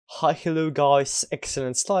Hi, hello guys,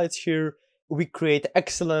 𝙬𝙧𝙗𝙧 here. We create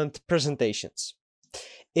excellent presentations.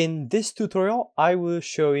 In this tutorial, I will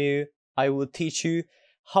teach you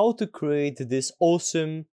how to create this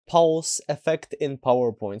awesome pulse effect in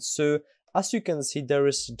PowerPoint. So as you can see, there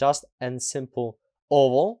is just a simple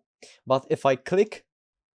oval, but if I click,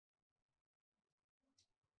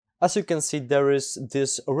 as you can see, there is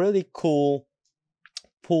this really cool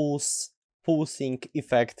pulsing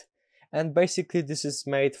effect. And basically this is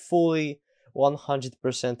made fully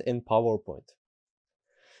 100% in PowerPoint.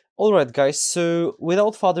 Alright guys, so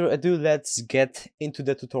without further ado, let's get into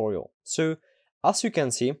the tutorial. So as you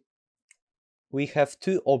can see, we have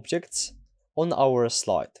two objects on our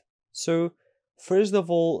slide. So first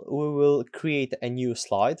of all, we will create a new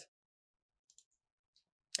slide.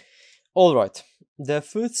 Alright, the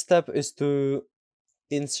first step is to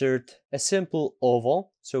insert a simple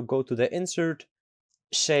oval. So go to the Insert,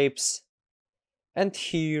 Shapes, and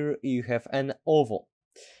here you have an oval.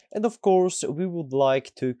 And of course, we would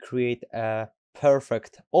like to create a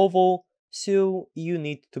perfect oval, so you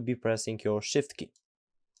need to be pressing your Shift key.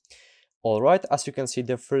 Alright, as you can see,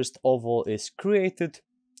 the first oval is created.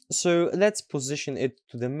 So let's position it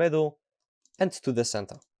to the middle and to the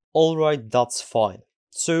center. Alright, that's fine.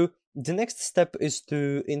 So the next step is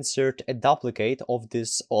to insert a duplicate of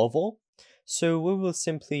this oval. So we will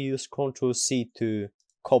simply use Ctrl+C to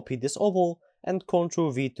copy this oval and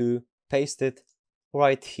Ctrl+V to paste it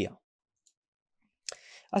right here.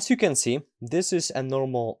 As you can see, this is a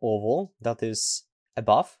normal oval that is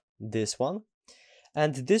above this one,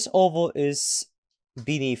 and this oval is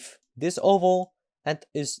beneath this oval, and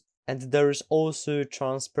there is also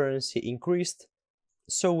transparency increased,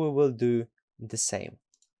 so we will do the same.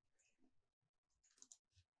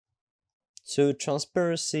 So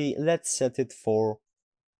transparency, let's set it for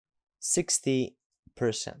 60%.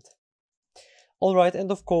 Alright,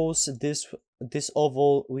 and of course this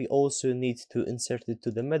oval, we also need to insert it to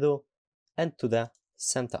the middle and to the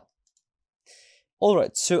center.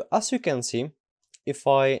 Alright, so as you can see, if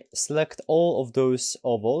I select all of those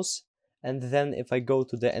ovals, and then if I go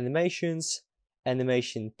to the animations,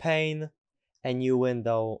 animation pane, a new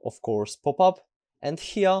window of course pop up, and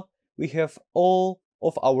here we have all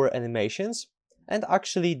of our animations, and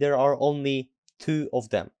actually there are only two of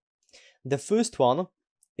them. The first one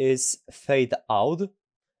is fade out,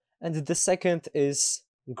 and the second is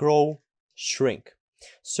grow shrink.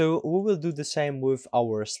 So we will do the same with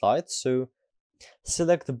our slide. So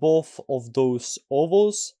select both of those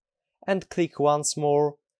ovals and click once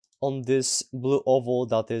more on this blue oval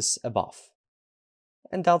that is above.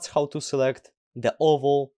 And that's how to select the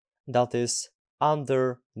oval that is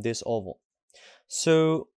under this oval.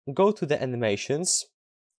 So go to the animations.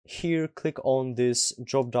 Here click on this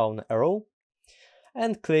drop down arrow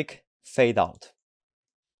and click fade out.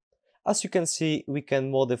 As you can see, we can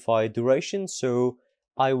modify duration, so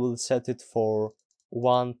I will set it for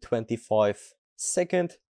 1/25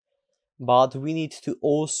 second, but we need to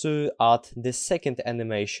also add the second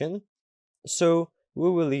animation, so we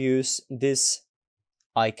will use this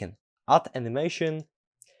icon, add animation,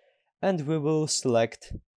 and we will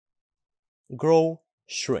select grow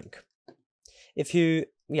shrink.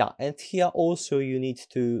 And here also you need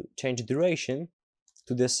to change duration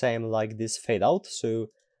to the same like this fade out, so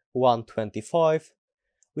 1/25.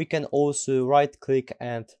 We can also right click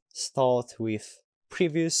and start with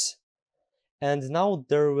previous. And now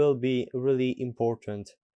there will be a really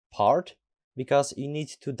important part, because you need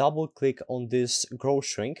to double click on this grow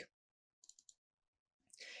shrink.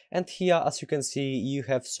 And here, as you can see, you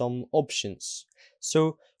have some options.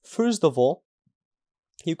 So first of all,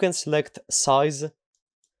 you can select size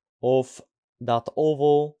of that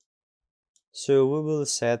oval. So we will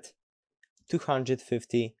set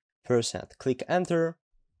 250%. Click enter.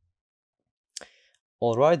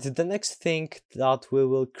 Alright, the next thing that we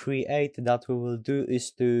will do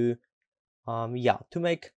is to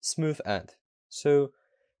make smooth end. So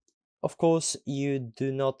of course you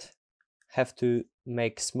do not have to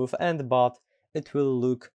make smooth end, but it will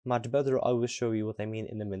look much better. I will show you what I mean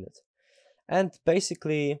in a minute. And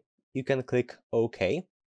basically you can click OK.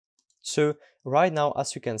 So right now,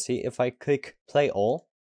 as you can see, if I click play all,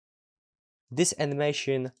 this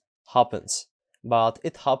animation happens, but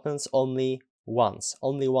it happens only once,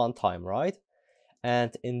 only one time, right?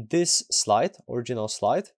 And in this slide, original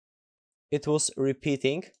slide, it was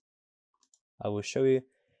repeating. I will show you.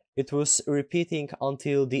 It was repeating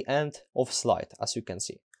until the end of slide, as you can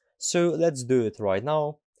see. So let's do it right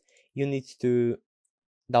now. You need to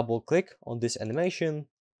double click on this animation,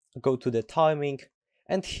 go to the timing,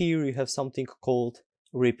 and here you have something called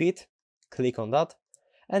repeat. Click on that,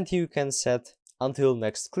 and you can set until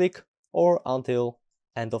next click or until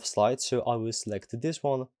end of slide. So I will select this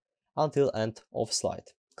one until end of slide.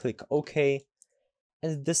 Click OK.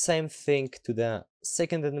 And the same thing to the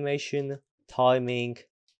second animation, timing,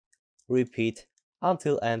 repeat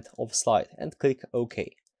until end of slide and click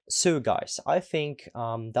OK. So guys, I think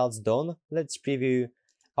that's done. Let's preview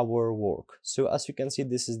our work. So as you can see,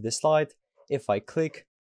 this is the slide. If I click,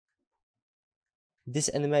 this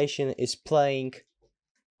animation is playing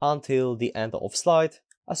until the end of slide.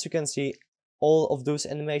 As you can see, all of those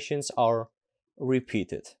animations are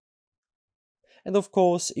repeated. And of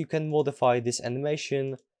course, you can modify this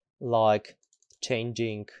animation, like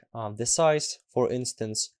changing the size, for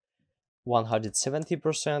instance,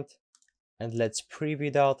 170%. And let's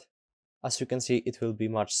preview that. As you can see, it will be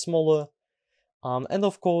much smaller. And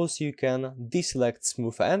of course, you can deselect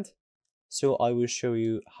smooth end. So I will show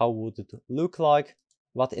you how would it look like.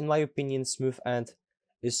 But in my opinion, smooth end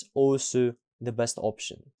is also the best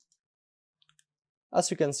option. As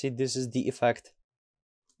you can see, this is the effect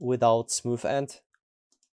without smooth end.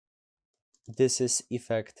 This is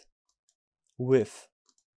effect with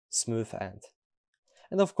smooth end.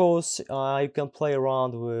 And of course, you can play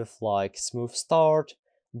around with like smooth start,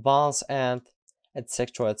 bounce end,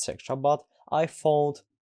 etc, etc. But I found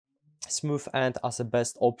smooth end as the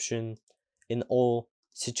best option in all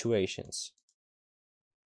situations.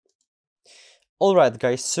 Alright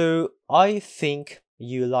guys, so I think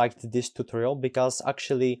you liked this tutorial because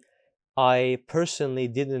actually I personally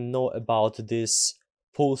didn't know about this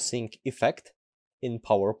pulsing effect in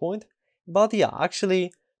PowerPoint. But yeah,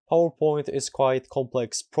 actually PowerPoint is quite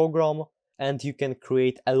complex program and you can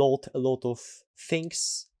create a lot of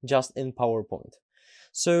things just in PowerPoint.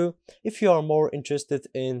 So if you are more interested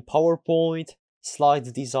in PowerPoint,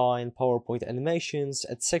 slide design, PowerPoint animations,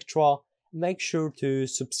 etc., make sure to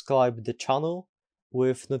subscribe the channel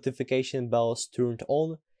with notification bells turned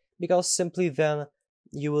on, because simply then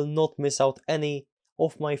you will not miss out any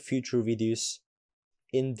of my future videos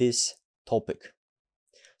in this topic.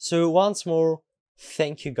 So once more,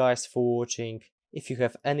 thank you guys for watching. If you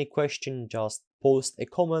have any question, just post a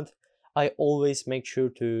comment. I always make sure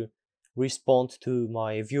to respond to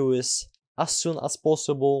my viewers as soon as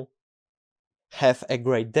possible. Have a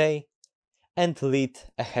great day and lead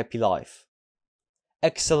a happy life.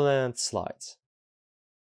 Excellent slides.